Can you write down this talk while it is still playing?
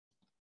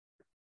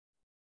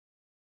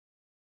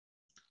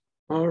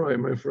All right,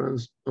 my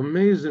friends.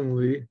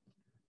 Amazingly,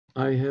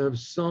 I have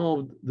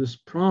solved this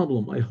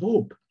problem. I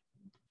hope.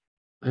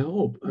 I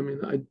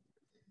mean,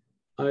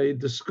 I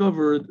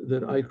discovered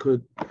that I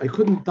couldn't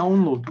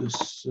download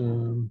this.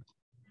 And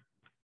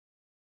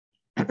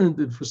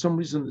for some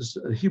reason, this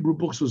Hebrew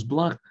Books was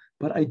blocked,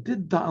 but I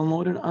did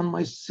download it on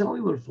my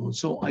cellular phone.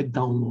 So I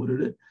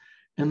downloaded it,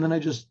 and then I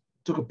just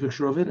took a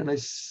picture of it and I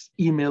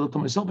emailed it to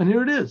myself, and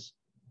here it is.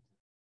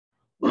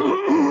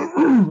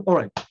 All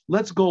right,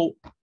 let's go.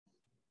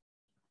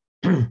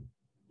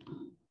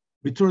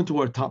 Return to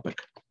our topic.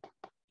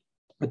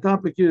 Our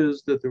topic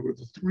is that there were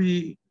the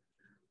three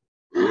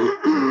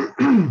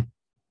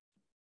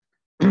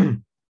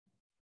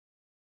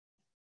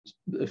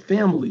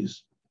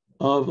families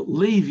of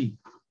Levi,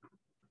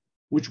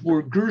 which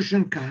were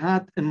Gershon,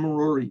 Kahat, and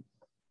Merari.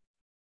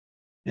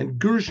 And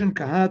Gershon,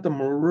 Kahat, and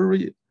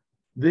Merari,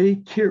 they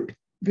carried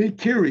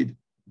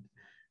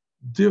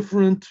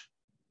different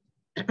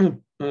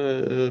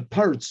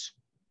parts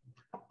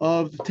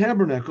of the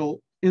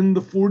tabernacle in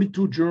the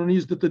 42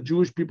 journeys that the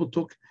Jewish people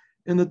took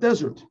in the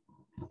desert.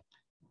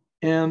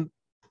 And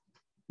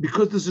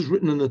because this is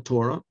written in the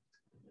Torah,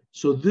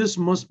 so this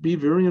must be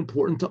very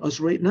important to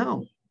us right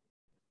now.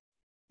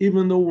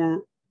 Even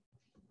though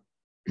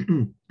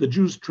the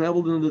Jews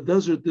traveled in the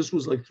desert, this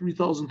was like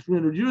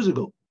 3,300 years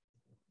ago.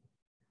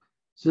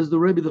 Says the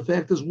Rebbe, the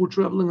fact is we're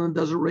traveling in the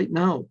desert right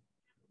now.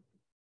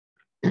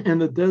 And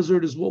the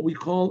desert is what we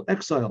call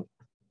exile.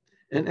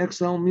 And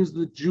exile means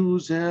the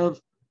Jews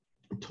have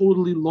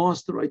totally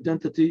lost their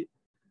identity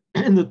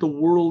and that the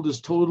world is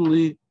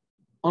totally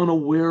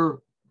unaware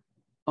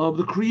of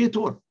the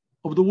creator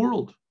of the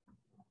world.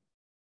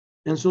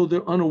 And so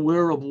they're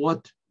unaware of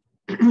what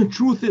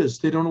truth is.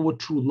 They don't know what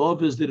true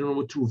love is. They don't know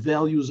what true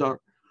values are.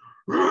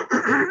 They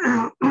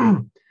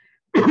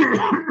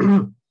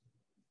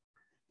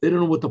don't know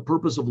what the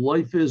purpose of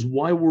life is,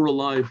 why we're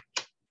alive,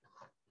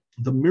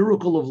 the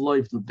miracle of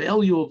life, the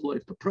value of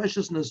life, the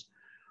preciousness.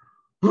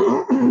 They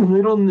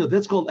don't know.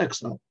 That's called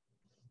exile.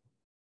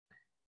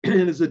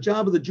 And it's the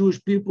job of the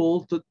Jewish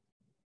people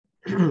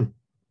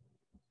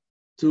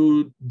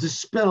to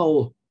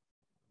dispel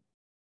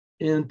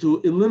and to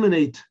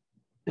eliminate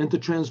and to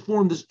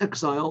transform this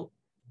exile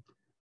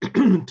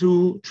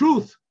to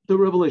truth, to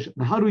revelation.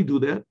 Now, how do we do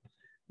that?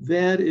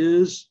 That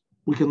is,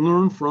 we can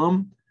learn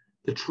from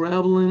the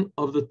traveling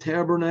of the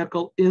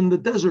tabernacle in the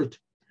desert.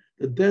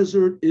 The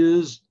desert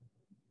is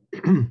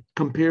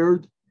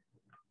compared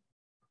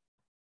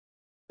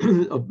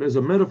as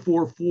a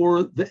metaphor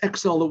for the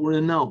exile that we're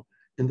in now.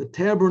 And the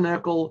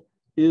tabernacle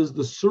is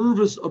the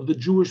service of the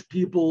Jewish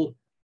people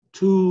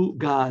to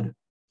God.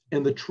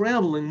 And the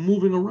traveling,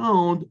 moving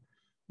around,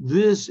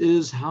 this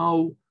is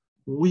how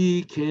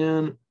we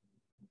can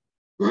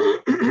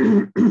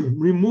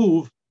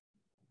remove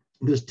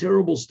this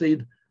terrible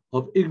state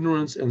of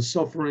ignorance and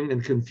suffering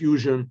and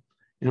confusion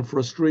and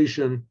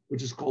frustration,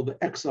 which is called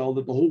the exile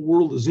that the whole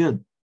world is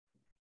in.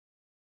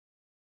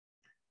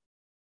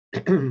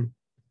 And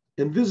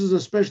this is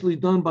especially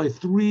done by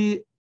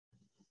three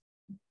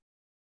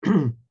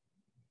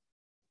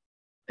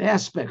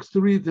aspects,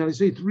 three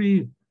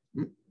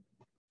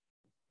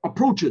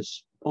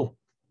approaches.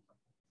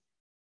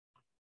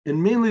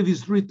 And mainly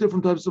these three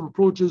different types of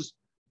approaches.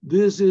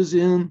 This is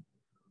in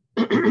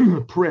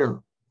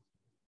prayer.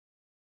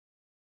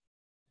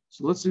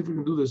 So let's see if we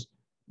can do this.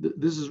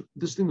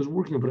 This thing is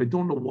working, but I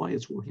don't know why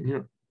it's working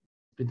here.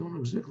 I don't know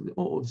exactly.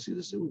 Oh, see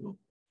this? Here we go.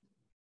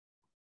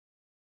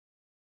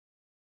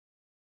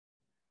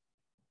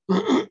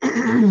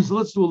 So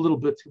let's do a little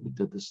bit. We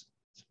did this.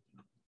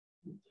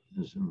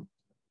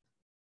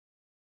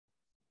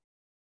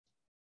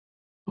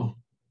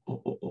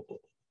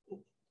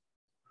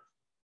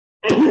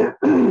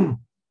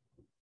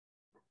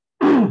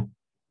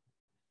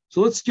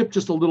 So let's skip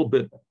just a little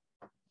bit.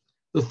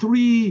 The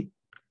three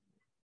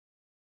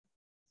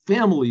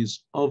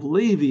families of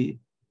Levi,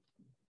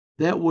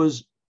 that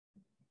was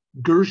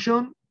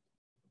Gershon,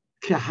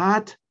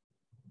 Kahat,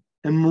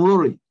 and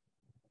Merari.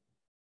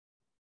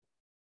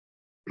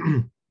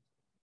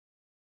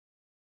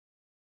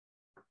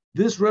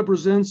 This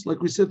represents,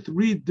 like we said,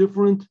 three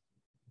different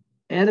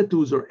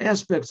attitudes or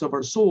aspects of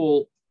our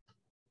soul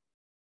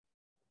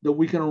that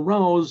we can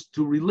arouse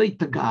to relate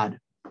to God.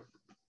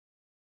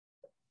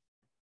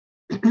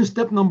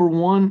 Step number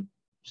one,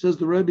 says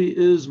the Rebbe,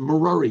 is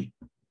Merari.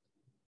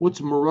 What's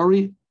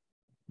Merari?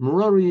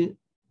 Merari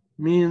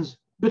means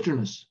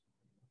bitterness.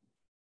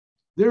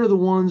 They're the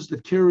ones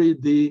that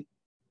carried the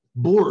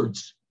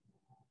boards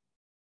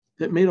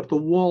that made up the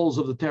walls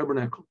of the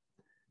tabernacle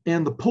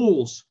and the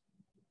poles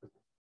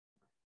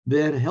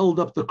that held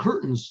up the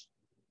curtains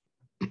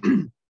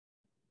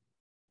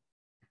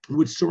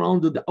which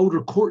surrounded the outer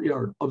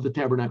courtyard of the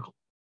tabernacle.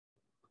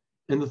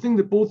 And the thing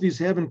that both these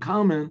have in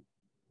common,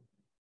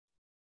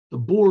 the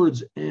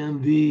boards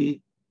and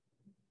the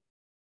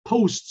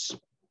posts,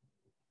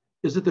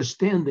 is that they're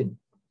standing.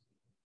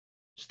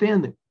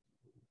 Standing.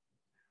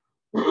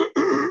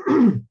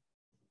 So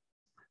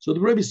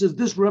the Rebbe says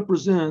this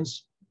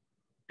represents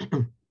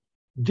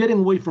getting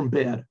away from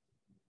bad.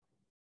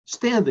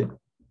 Standing.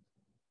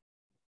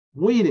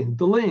 waiting,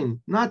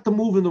 delaying, not to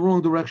move in the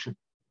wrong direction.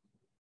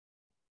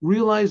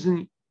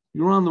 Realizing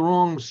you're on the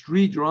wrong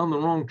street, you're on the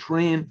wrong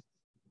train,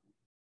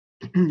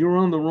 you're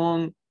on the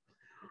wrong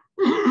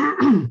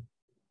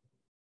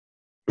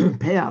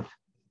path.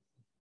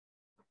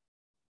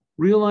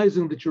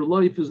 Realizing that your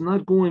life is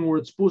not going where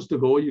it's supposed to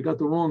go, you got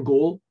the wrong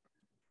goal,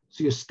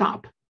 so you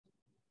stop.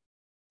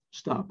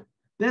 Stop.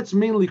 That's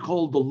mainly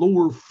called the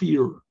lower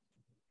fear.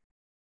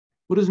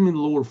 What does it mean, the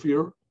lower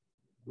fear?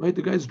 Right?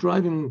 The guy's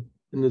driving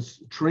in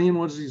this train,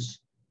 he's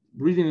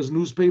reading his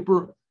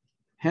newspaper,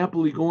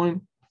 happily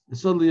going, and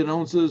suddenly it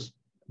announces,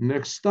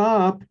 next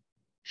stop,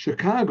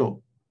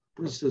 Chicago.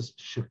 The person says,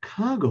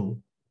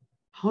 Chicago?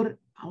 How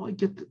I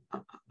get to,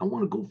 I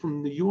want to go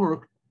from New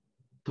York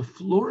to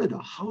Florida.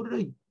 How did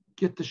I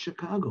get to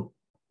Chicago?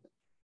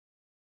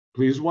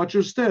 Please watch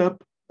your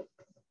step.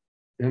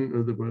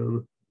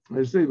 And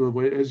I say, by the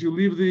way, as you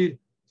leave the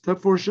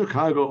step for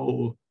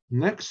Chicago,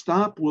 next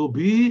stop will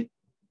be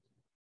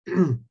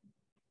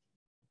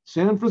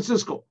San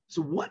Francisco.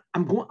 So what?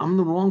 I'm in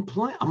the wrong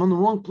place. I'm in the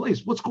wrong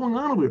place. What's going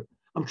on over here?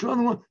 I'm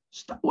traveling wrong.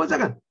 Stop. 1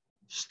 second.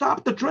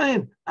 Stop the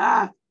train.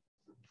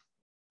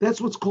 That's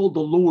what's called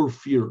the lower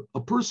fear. A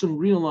person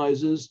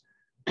realizes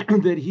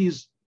that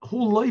his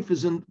whole life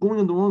is going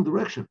in the wrong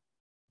direction.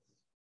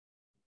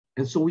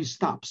 And so he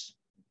stops.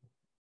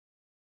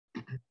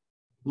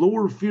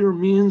 Lower fear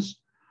means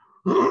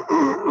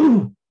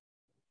that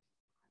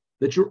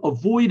you're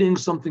avoiding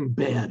something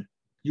bad.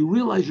 You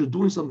realize you're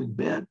doing something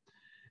bad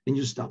and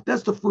you stop.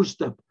 That's the first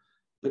step.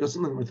 I got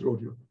something in my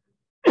throat here.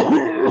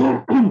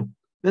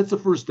 That's the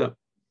first step.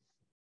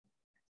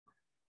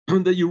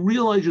 And that you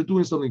realize you're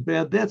doing something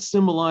bad. That's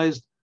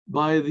symbolized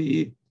by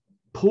the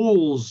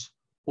poles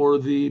or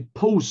the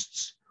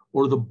posts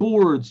or the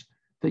boards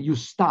that you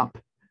stop.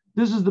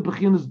 This is the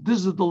beginners.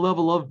 This is the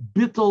level of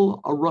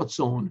bittul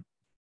aratzon,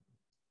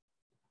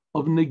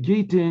 of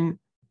negating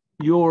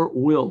your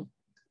will.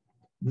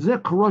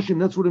 Zeh crushing,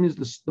 that's what it means.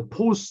 The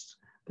posts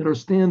that are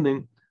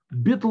standing,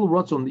 bittul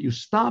ratzon, that you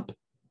stop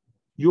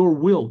your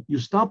will. You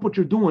stop what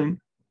you're doing.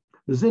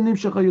 This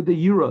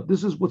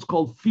is what's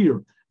called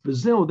fear.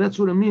 That's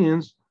what it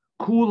means.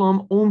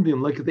 Kulam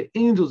omdim, like the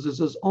angels. It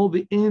says all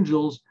the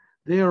angels,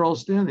 they are all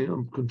standing.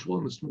 I'm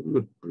controlling this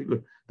pretty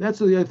good. That's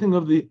the thing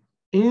of the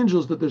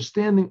angels, that they're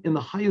standing in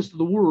the highest of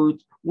the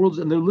worlds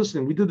and they're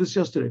listening. We did this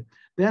yesterday.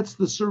 That's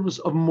the service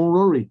of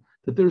Merari,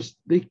 that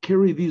they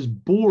carry these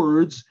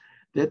boards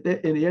and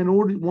in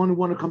order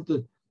want to come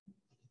to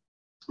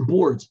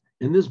boards.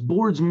 And this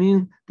boards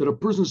mean that a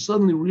person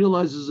suddenly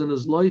realizes in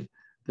his life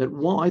that,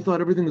 well, I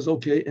thought everything is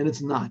okay, and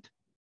it's not.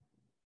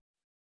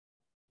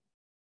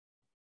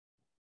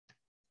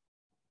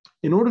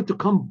 In order to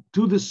come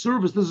to this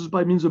service, this is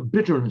by means of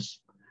bitterness,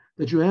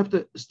 that you have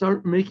to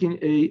start making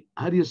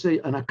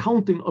an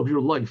accounting of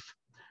your life.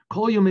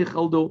 Call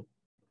Yomei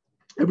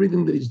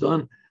everything that he's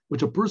done,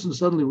 which a person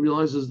suddenly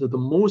realizes that the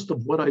most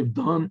of what I've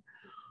done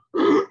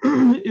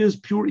is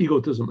pure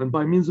egotism. And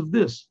by means of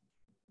this,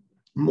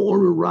 more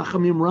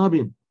rachamim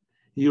rabim,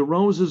 he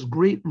arouses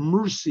great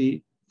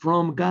mercy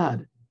from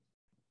God.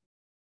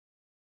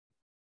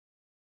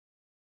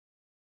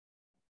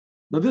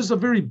 Now, this is a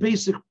very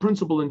basic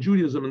principle in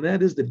Judaism, and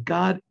that is that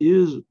God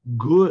is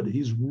good.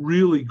 He's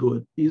really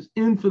good. He's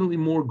infinitely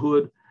more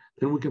good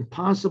than we can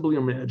possibly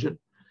imagine.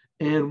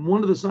 And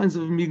one of the signs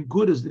of him being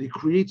good is that he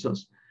creates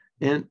us.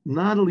 And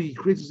not only he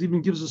creates us, he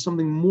even gives us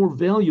something more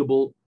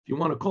valuable, if you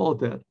want to call it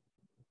that.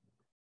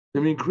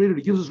 He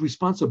gives us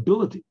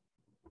responsibility,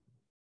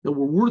 that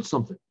we're worth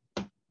something.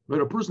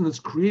 Right? A person that's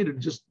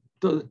created he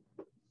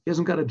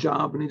hasn't got a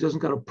job and he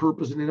doesn't got a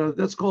purpose, and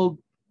that's called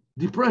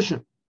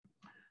depression.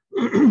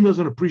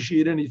 Doesn't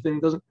appreciate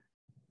anything.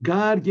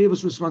 God gave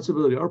us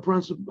responsibility. Our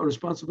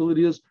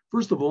responsibility is,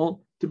 first of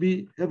all,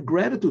 to have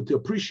gratitude, to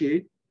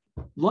appreciate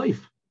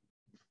life.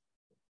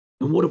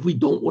 And what if we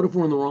don't? What if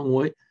we're in the wrong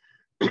way?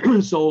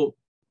 So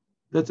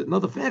that's it. Now,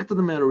 the fact of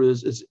the matter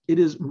is, it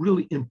is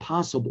really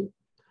impossible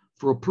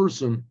for a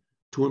person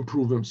to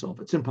improve himself.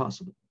 It's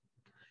impossible.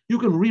 You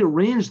can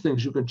rearrange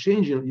things. You can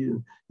change.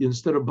 You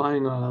instead of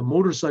buying a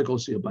motorcycle,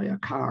 so you buy a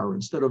car.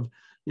 Instead of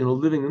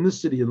living in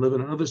this city, you live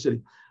in another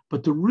city.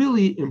 But to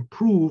really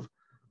improve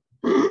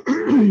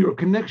your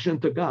connection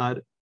to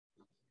God,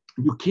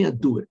 you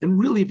can't do it. And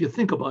really, if you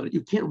think about it,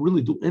 you can't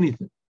really do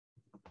anything.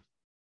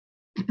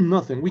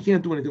 Nothing. We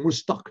can't do anything. We're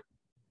stuck.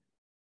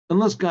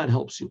 Unless God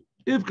helps you.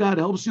 If God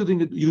helps you, then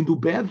you can do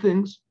bad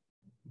things.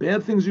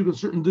 Bad things you can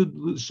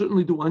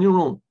certainly do on your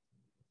own.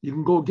 You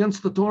can go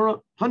against the Torah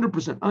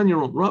 100% on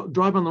your own.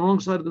 Drive on the wrong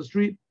side of the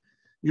street,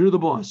 you're the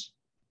boss.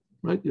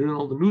 Right? You're in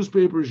all the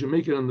newspapers, you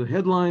make it on the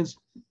headlines,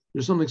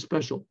 you're something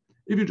special.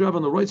 If you drive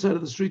on the right side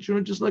of the street,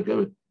 you're just like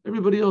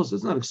everybody else.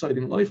 It's not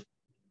exciting life,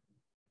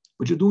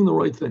 but you're doing the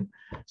right thing.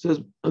 It says,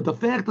 the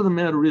fact of the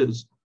matter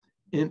is,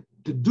 and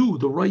to do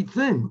the right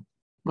thing,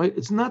 right?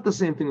 It's not the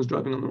same thing as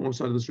driving on the wrong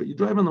side of the street. You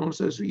drive on the wrong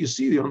side of the street, you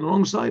see you're on the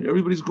wrong side.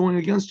 Everybody's going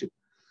against you.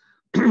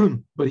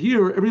 But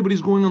here,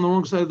 everybody's going on the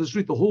wrong side of the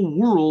street. The whole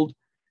world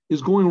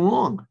is going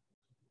wrong.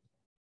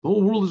 The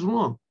whole world is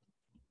wrong.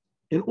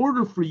 In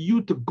order for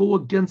you to go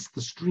against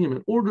the stream,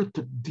 in order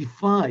to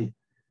defy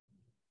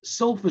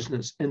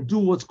selfishness and do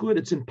what's good,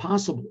 it's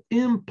impossible.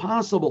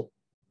 Impossible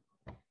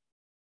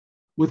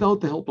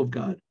without the help of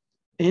God.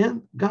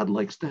 And God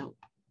likes to help.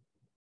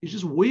 He's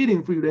just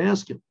waiting for you to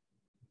ask him.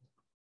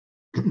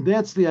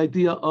 That's the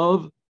idea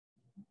of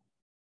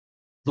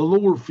the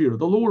lower fear.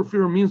 The lower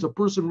fear means a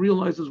person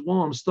realizes,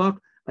 well, I'm stuck.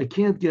 I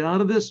can't get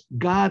out of this.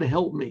 God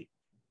help me.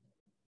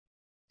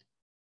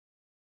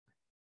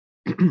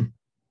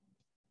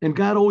 And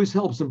God always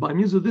helps. And by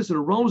means of this, it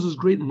arouses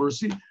great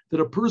mercy that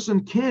a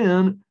person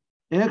can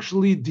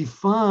actually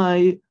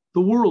defy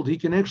the world. He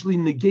can actually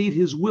negate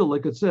his will,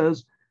 like it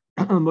says,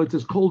 like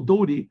this cold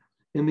dodi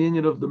in the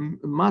Indian of the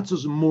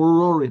matzahs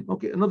Merari.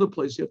 Okay, another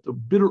place you have the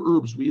bitter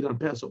herbs we eat on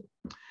Passover.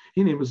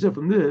 He named as if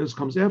from this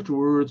comes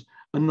afterwards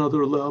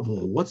another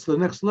level. What's the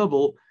next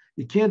level?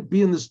 You can't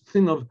be in this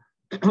thing of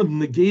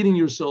negating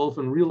yourself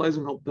and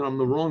realizing that I'm in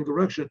the wrong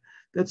direction.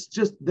 That's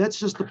just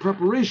the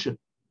preparation.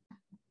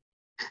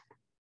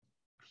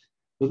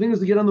 The thing is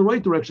to get on the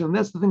right direction, and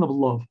that's the thing of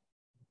love.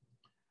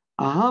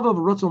 Ahava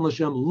v'ratzon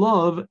l'Hashem,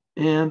 love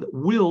and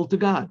will to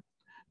God.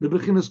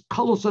 Bebechinas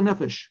kalos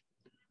hanefesh,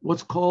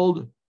 what's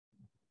called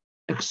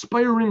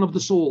expiring of the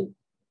soul.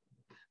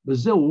 This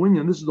is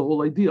the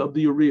whole idea of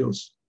the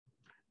Urios.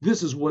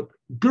 This is what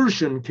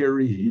Gershon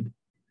carried.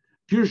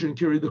 Gershon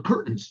carried the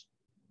curtains.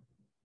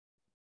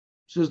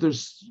 It says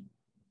there's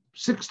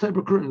 6 types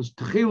of curtains.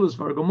 Techelis,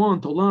 Vargamon,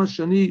 Tolah,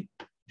 Shani,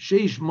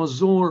 Sheish,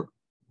 Mazor.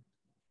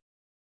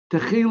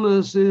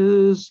 Techelis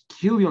is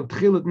Kilion.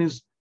 Techelit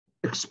means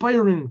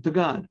expiring to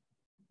God.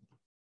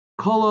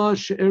 Kala,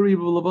 She'eri,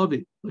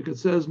 V'lavavi. Like it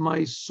says,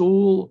 my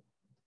soul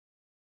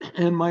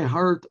and my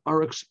heart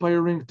are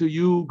expiring to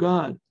you,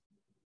 God.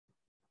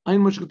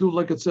 Ein mashkatu,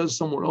 like it says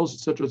somewhere else,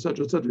 etc.,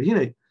 etc., etc.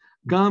 Hine,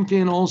 Gam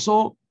Kain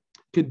also,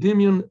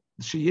 Kedimion,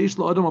 Sheyesh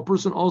La'adam, a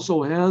person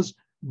also has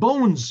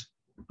bones.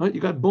 Right?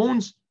 You got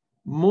bones?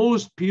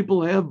 Most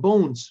people have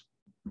bones.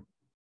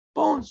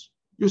 Bones,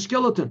 your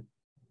skeleton.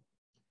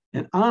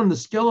 And on the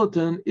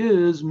skeleton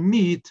is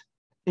meat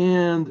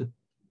and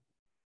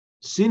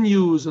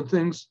sinews and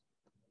things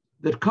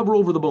that cover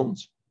over the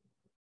bones.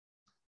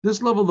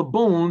 This level of the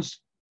bones,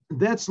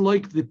 that's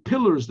like the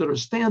pillars that are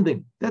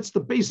standing. That's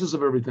the basis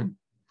of everything.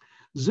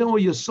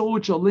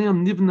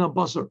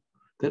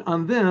 That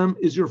on them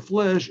is your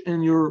flesh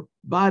and your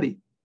body.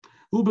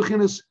 All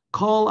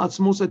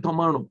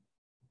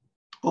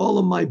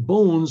of my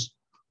bones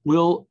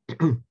are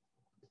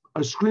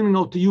screaming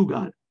out to you,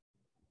 God.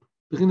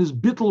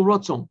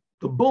 The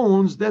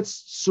bones,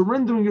 that's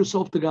surrendering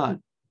yourself to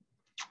God.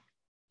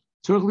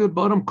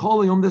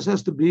 This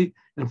has to be,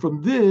 and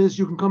from this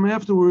you can come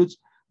afterwards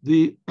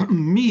the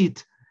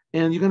meat,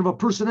 and you can have a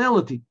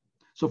personality.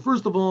 So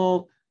first of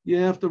all, you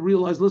have to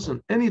realize,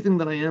 listen, anything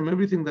that I am,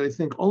 everything that I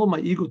think, all of my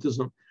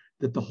egotism,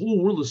 that the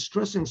whole world is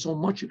stressing so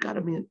much, you got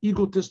to be an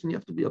egotist, and you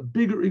have to be a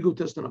bigger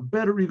egotist and a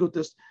better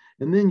egotist,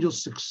 and then you'll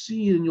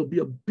succeed, and you'll be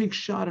a big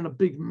shot and a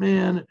big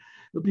man.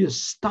 You'll be a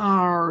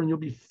star, and you'll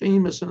be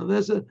famous, and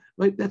that's it,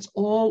 right? That's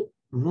all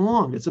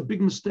wrong. It's a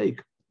big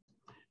mistake.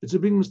 It's a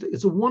big mistake.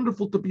 It's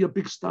wonderful to be a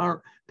big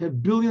star, to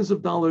have billions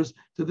of dollars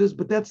to this,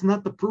 but that's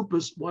not the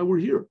purpose why we're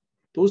here.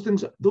 Those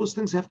things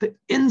have to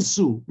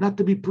ensue, not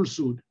to be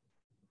pursued.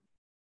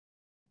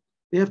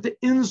 They have to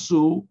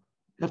ensue,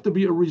 have to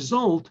be a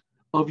result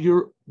of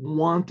your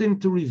wanting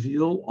to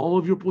reveal all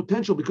of your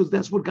potential, because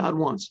that's what God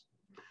wants.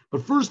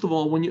 But first of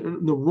all, when you're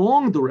in the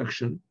wrong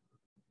direction,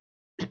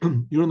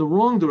 you're in the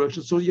wrong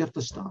direction, so you have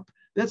to stop.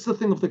 That's the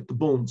thing of like the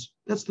bones.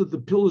 That's the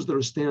pillars that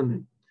are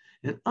standing.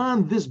 And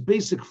on this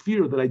basic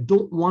fear that I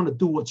don't want to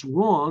do what's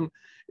wrong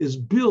is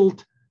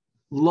built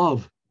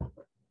love.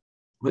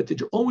 Right? That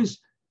you're always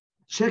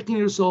checking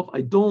yourself,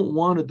 I don't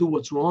want to do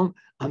what's wrong.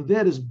 And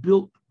that is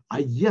built,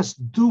 I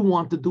do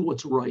want to do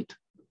what's right.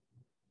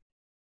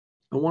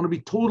 I want to be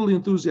totally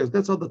enthusiastic.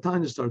 That's how the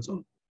Tanya starts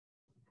off.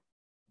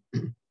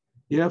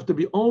 You have to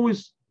be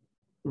always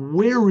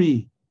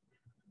wary,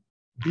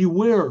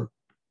 beware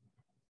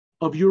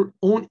of your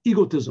own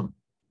egotism,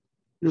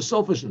 your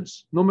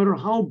selfishness, no matter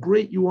how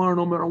great you are,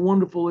 no matter how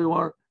wonderful you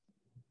are.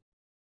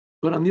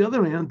 But on the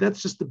other hand,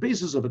 that's just the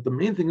basis of it. The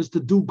main thing is to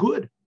do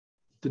good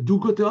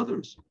to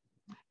others.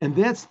 And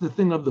that's the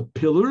thing of the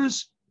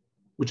pillars,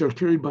 which are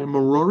carried by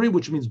Merari,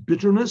 which means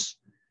bitterness,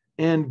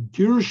 and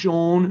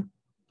Gershon,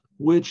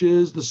 which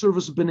is the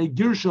service of Bnei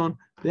Gershon.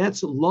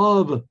 That's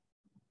love,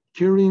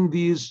 carrying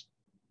these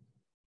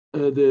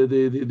the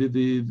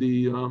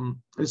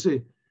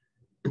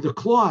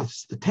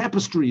cloths, the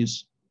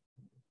tapestries,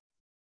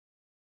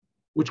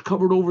 which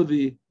covered over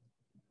the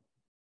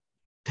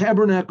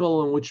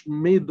tabernacle and which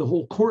made the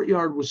whole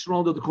courtyard, was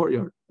surrounded the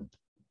courtyard.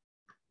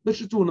 Let's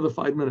just do another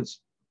 5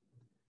 minutes.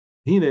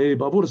 Hine,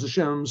 Bavodas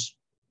Hashem's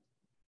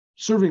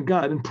serving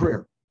God in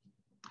prayer.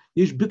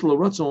 Yesh bittul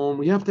ratzon.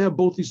 We have to have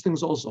both these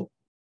things also.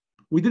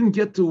 We didn't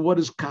get to what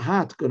is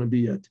kahat going to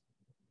be yet.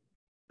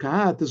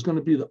 Kahat is going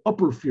to be the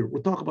upper fear.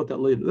 We'll talk about that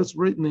later. That's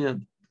right in the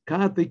end.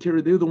 Kahat,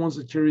 they're the ones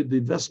that carry the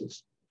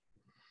vessels.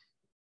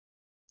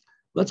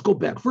 Let's go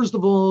back. First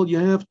of all, you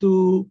have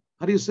to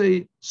How do you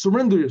say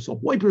surrender yourself,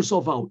 wipe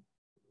yourself out?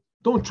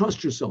 Don't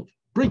trust yourself.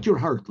 Break your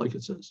heart, like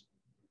it says.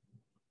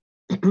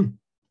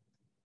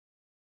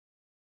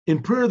 In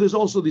prayer, there's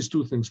also these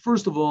two things.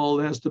 First of all,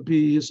 it has to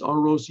be his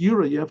aros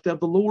yira. You have to have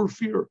the lower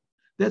fear.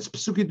 That's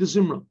psuki de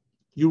zimra.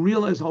 You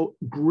realize how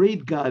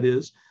great God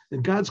is,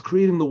 and God's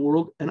creating the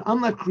world, and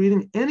I'm not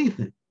creating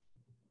anything.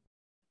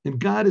 And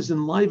God is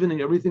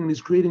enlivening everything, and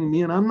he's creating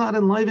me, and I'm not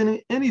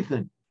enlivening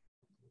anything.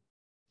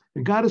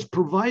 And God is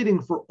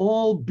providing for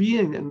all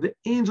being and the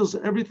angels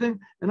and everything,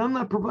 and I'm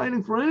not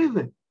providing for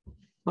anything.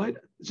 Right?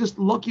 It's just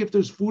lucky if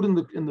there's food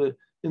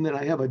in that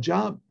I have a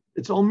job.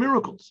 It's all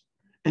miracles.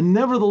 And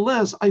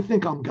nevertheless, I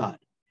think I'm God.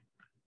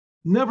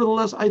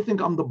 Nevertheless, I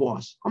think I'm the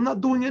boss. I'm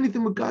not doing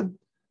anything with God,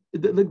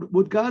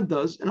 what God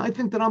does, and I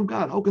think that I'm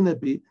God. How can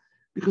that be?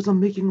 Because I'm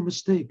making a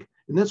mistake.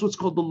 And that's what's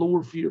called the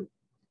lower fear.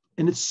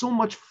 And it's so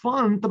much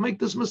fun to make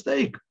this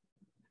mistake.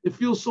 It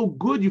feels so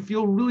good. You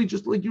feel really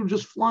just like you're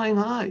just flying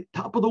high,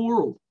 top of the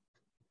world.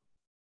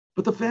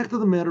 But the fact of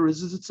the matter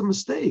is it's a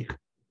mistake.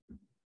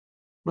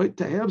 Right?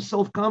 To have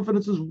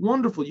self-confidence is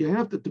wonderful. You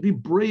have to be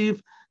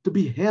brave, to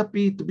be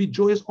happy, to be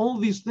joyous. All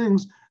these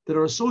things that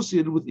are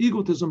associated with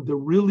egotism, they're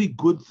really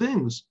good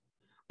things,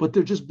 but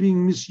they're just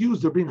being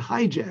misused. They're being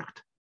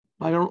hijacked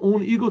by our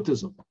own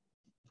egotism.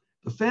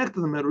 The fact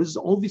of the matter is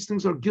all these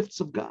things are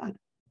gifts of God,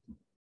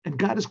 and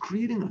God is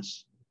creating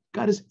us.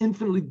 God is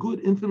infinitely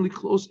good, infinitely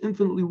close,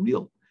 infinitely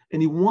real,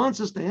 and he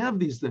wants us to have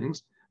these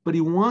things, but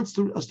he wants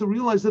us to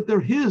realize that they're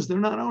his, they're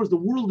not ours. The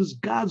world is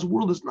God's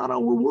world. It's not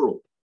our world.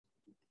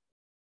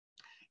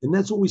 And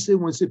that's what we say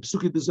when we say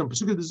Psuki de Zimra.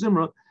 Psuki de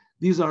Zimra,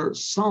 these are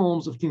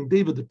psalms of King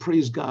David that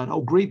praise God,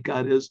 how great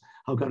God is,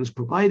 how God is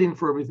providing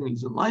for everything,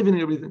 he's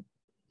enlivening everything.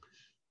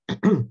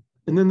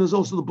 And then there's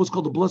also the book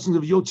called The Blessings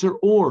of Yotzer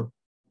Or.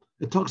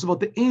 It talks about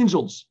the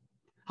angels,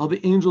 how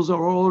the angels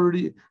are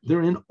already,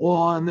 they're in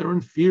awe and they're in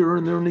fear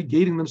and they're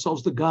negating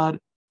themselves to God.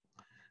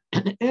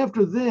 And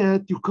after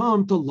that, you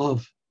come to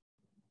love.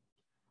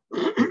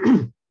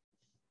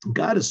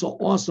 God is so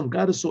awesome.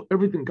 God is so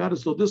everything. God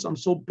is so this. I'm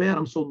so bad.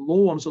 I'm so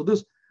low. I'm so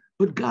this.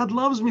 But God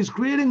loves me. He's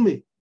creating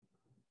me.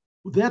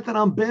 That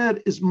I'm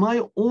bad is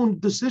my own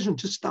decision.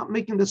 Just stop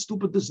making that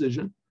stupid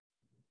decision.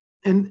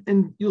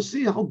 And you'll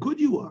see how good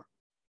you are.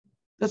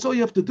 That's all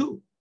you have to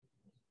do.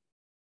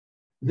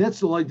 That's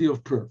the idea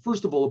of prayer.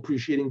 First of all,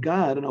 appreciating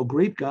God and how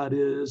great God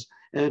is,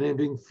 and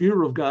having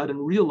fear of God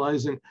and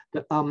realizing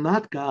that I'm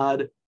not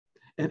God.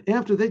 And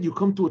after that, you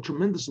come to a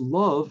tremendous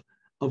love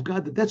of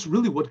God, that's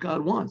really what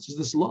God wants, is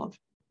this love.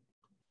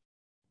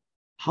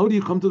 How do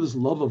you come to this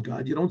love of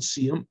God? You don't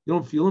see him, you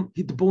don't feel him.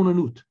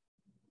 Hitbonanut.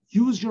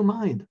 Use your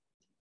mind.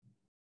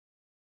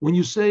 When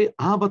you say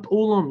Ahavat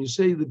Olam, you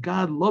say that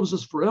God loves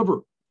us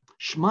forever.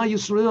 Shema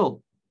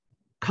Yisrael.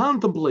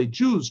 Contemplate,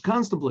 Jews,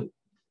 contemplate.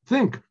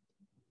 Think.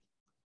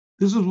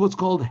 This is what's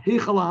called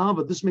Heichal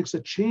Ahava. This makes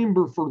a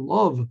chamber for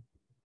love.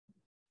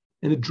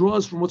 And it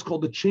draws from what's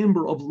called the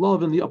chamber of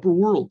love in the upper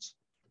worlds.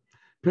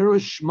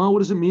 Perish Shema, what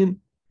does it mean?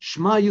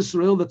 Shema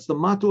Yisrael, that's the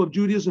motto of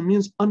Judaism,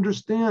 means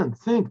understand,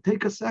 think,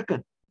 take a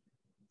second.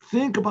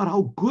 Think about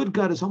how good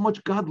God is, how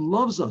much God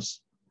loves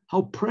us,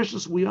 how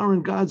precious we are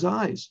in God's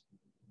eyes.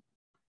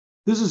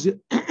 This is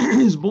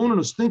his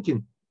bonus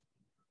thinking.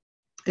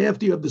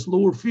 After you have this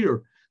lower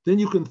fear, then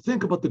you can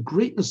think about the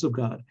greatness of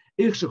God.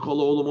 How it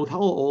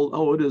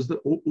is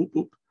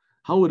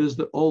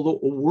that all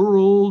the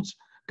worlds,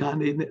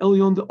 Gan Eden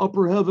Elyon, the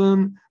upper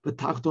heaven, the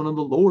Tachton in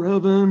the lower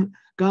heaven,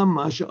 Gam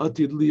Masha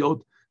Atid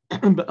Liot,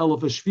 and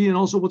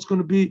also what's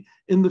going to be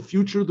in the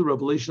future, the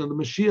revelation of the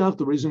Mashiach,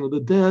 the raising of the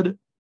dead.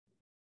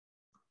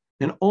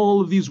 And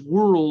all of these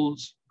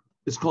worlds,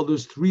 it's called,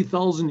 there's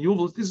 3,000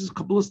 yuvels. These are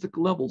Kabbalistic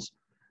levels.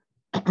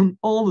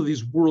 All of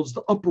these worlds,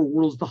 the upper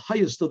worlds, the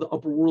highest of the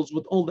upper worlds,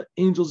 with all the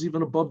angels,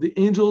 even above the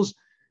angels,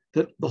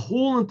 that the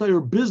whole entire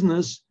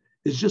business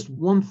is just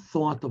one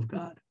thought of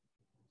God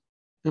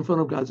in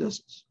front of God's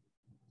essence.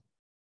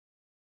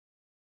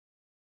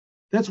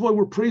 That's why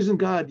we're praising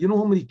God. You know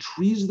how many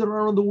trees there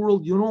are in the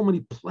world? You know how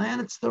many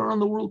planets there are in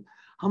the world?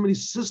 How many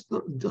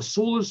the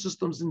solar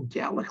systems and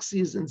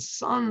galaxies and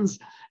suns?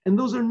 And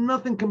those are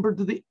nothing compared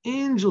to the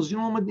angels. You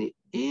know how many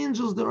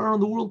angels there are in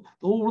the world?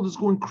 The whole world is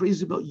going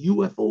crazy about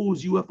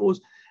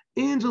UFOs.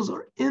 Angels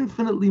are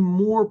infinitely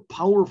more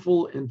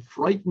powerful and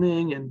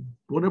frightening and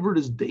whatever it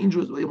is,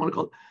 dangerous, what you want to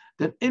call it,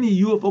 than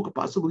any UFO could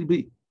possibly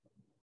be.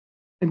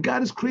 And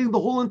God is creating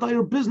the whole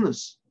entire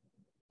business.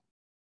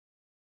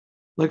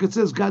 Like it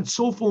says, God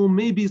so full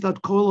maybe is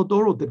that Kol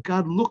Adoro, that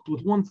God looked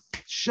with one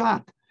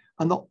shot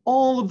on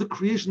all of the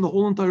creation, the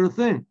whole entire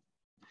thing.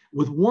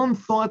 With one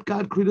thought,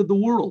 God created the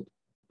world.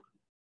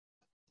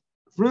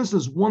 For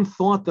instance, one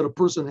thought that a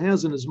person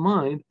has in his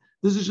mind,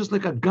 this is just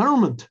like a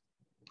garment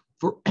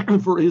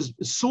for his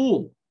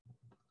soul.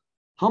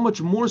 How much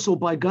more so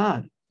by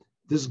God?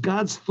 This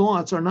God's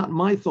thoughts are not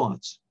my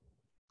thoughts.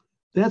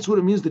 That's what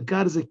it means that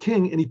God is a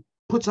king, and he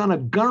puts on a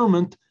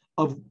garment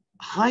of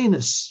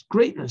highness,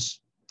 greatness.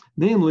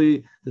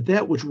 Namely,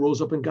 that which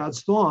rose up in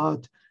God's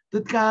thought,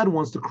 that God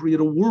wants to create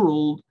a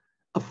world,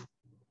 of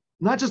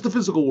not just a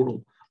physical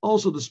world,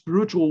 also the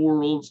spiritual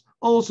worlds,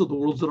 also the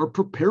worlds that are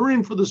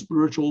preparing for the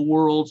spiritual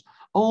worlds,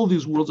 all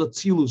these worlds,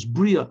 Atzilus,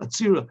 Bria,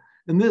 Atzira,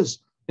 and this,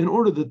 in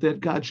order that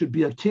God should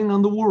be a king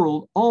on the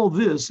world, all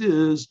this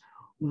is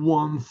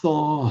one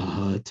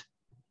thought.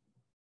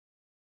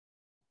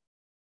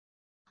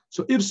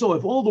 So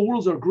if all the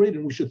worlds are great,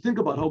 and we should think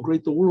about how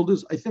great the world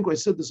is, I think I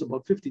said this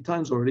about 50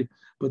 times already,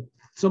 but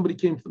somebody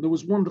there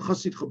was one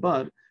Chassid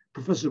Chabad,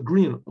 Professor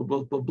Green,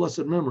 of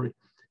blessed memory,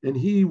 and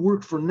he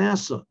worked for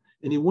NASA,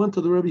 and he went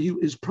to the Rebbe,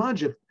 his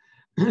project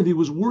that he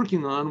was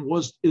working on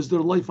was, is there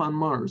life on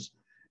Mars?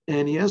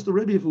 And he asked the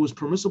Rebbe if it was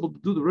permissible to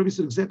do. The Rebbe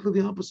said exactly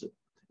the opposite.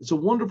 It's a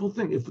wonderful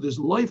thing. If there's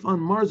life on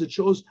Mars, it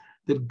shows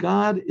that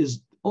God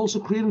is also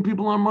creating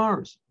people on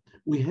Mars.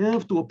 We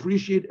have to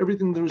appreciate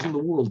everything there is in the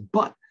world,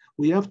 but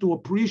we have to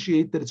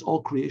appreciate that it's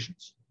all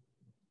creations.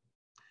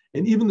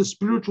 And even the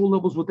spiritual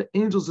levels with the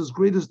angels, as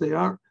great as they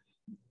are,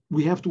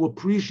 we have to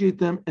appreciate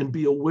them and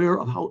be aware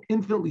of how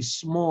infinitely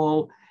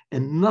small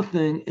and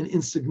nothing and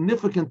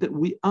insignificant that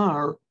we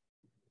are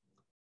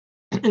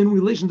in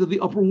relation to the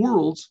upper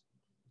worlds.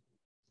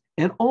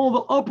 And all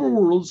the upper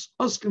worlds,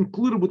 us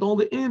included with all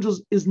the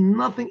angels, is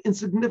nothing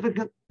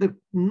insignificant,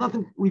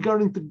 nothing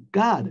regarding to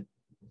God.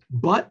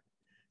 But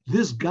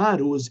this God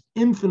who is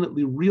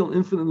infinitely real,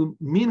 infinitely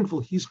meaningful,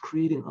 he's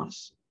creating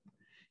us.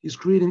 He's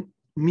creating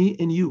me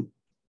and you.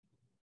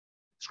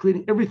 He's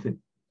creating everything.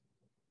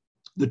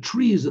 The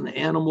trees and the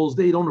animals,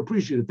 they don't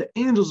appreciate it. The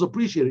angels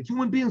appreciate it.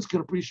 Human beings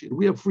can appreciate it.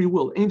 We have free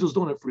will. Angels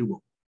don't have free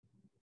will.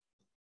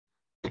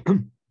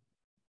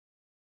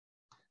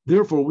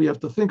 Therefore, we have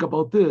to think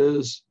about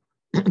this,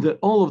 that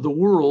all of the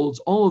worlds,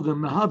 all of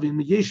them,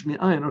 Mahavim, Yesh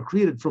Me'ayin, are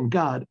created from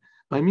God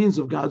by means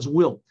of God's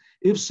will.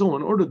 If so,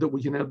 in order that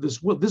we can have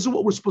this will, this is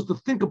what we're supposed to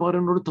think about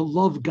in order to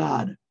love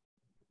God.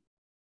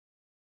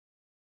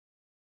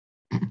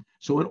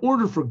 So in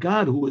order for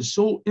God, who is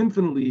so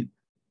infinitely,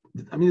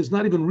 it's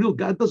not even real,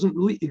 God doesn't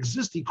really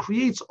exist. He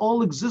creates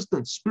all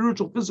existence,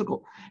 spiritual,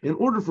 physical. In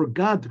order for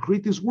God to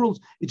create these worlds,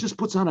 it just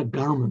puts on a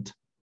garment.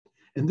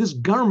 And this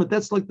garment,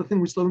 that's like the thing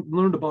we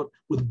learned about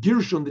with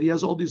Gershon, that he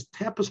has all these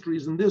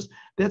tapestries and this,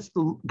 that's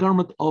the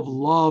garment of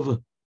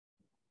love.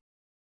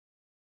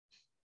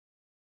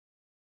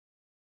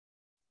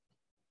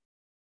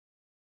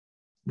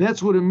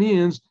 That's what it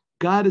means.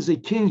 God is a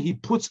king. He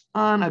puts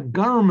on a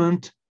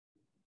garment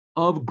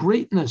of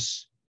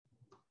greatness.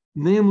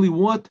 Namely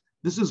what?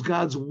 This is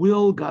God's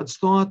will, God's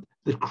thought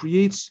that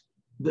creates,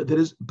 that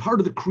is part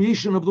of the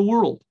creation of the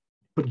world.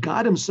 But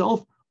God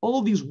himself,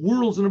 all these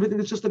worlds and everything,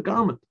 it's just a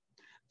garment.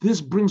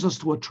 This brings us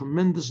to a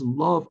tremendous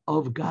love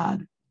of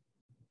God.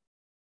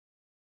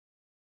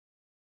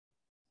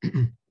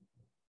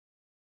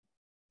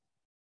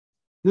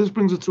 This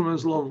brings us to a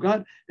tremendous love of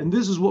God. And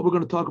this is what we're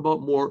going to talk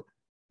about more,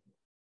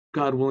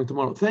 God willing,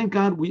 tomorrow. Thank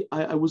God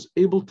I was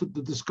able to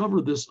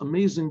discover this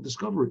amazing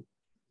discovery.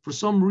 For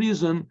some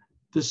reason,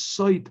 this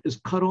site is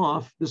cut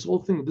off, this whole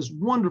thing, this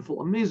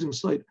wonderful, amazing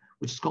site,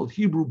 which is called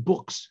Hebrew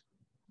Books,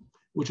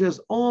 which has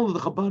all of the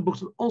Chabad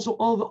books and also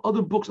all the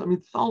other books.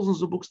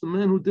 Thousands of books. The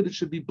man who did it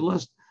should be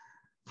blessed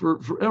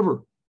for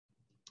forever.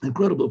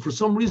 Incredible. For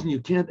some reason, you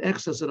can't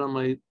access it on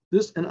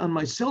and on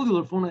my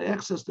cellular phone, I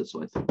accessed it.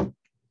 So I think,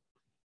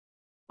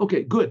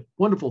 okay, good,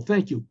 wonderful,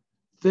 thank you.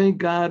 Thank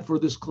God for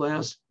this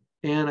class.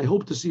 And I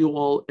hope to see you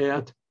all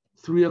at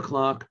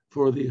 3:00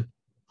 for the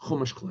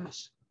Chumash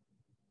class.